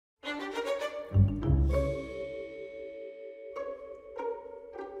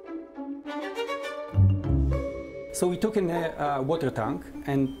So we took a water tank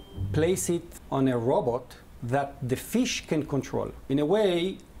and placed it on a robot that the fish can control. In a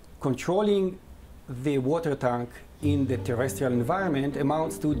way, controlling the water tank in the terrestrial environment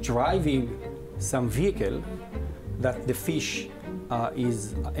amounts to driving some vehicle that the fish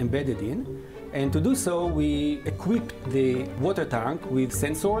is embedded in. And to do so, we equip the water tank with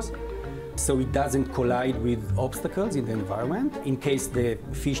sensors so it doesn't collide with obstacles in the environment in case the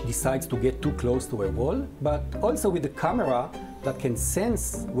fish decides to get too close to a wall, but also with a camera that can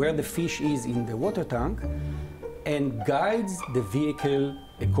sense where the fish is in the water tank and guides the vehicle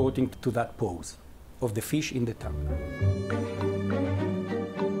according to that pose of the fish in the tank.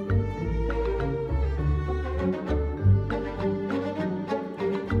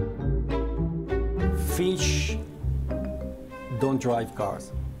 Fish don't drive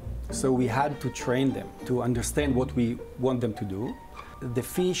cars, so we had to train them to understand what we want them to do. The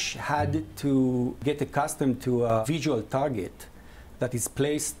fish had to get accustomed to a visual target that is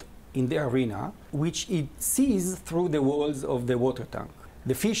placed in the arena, which it sees through the walls of the water tank.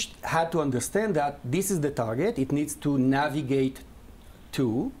 The fish had to understand that this is the target it needs to navigate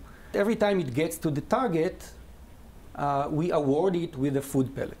to. Every time it gets to the target, we award it with a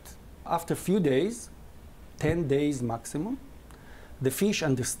food pellet. After a few days, 10 days maximum, the fish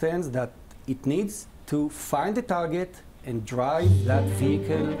understands that it needs to find the target and drive that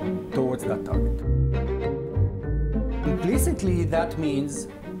vehicle towards that target. Implicitly, that means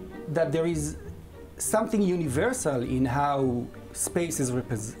that there is something universal in how space is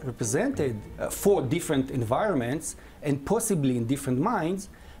represented for different environments and possibly in different minds,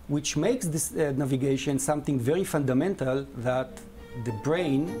 which makes this navigation something very fundamental that the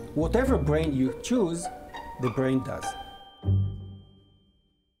brain, whatever brain you choose, the brain does.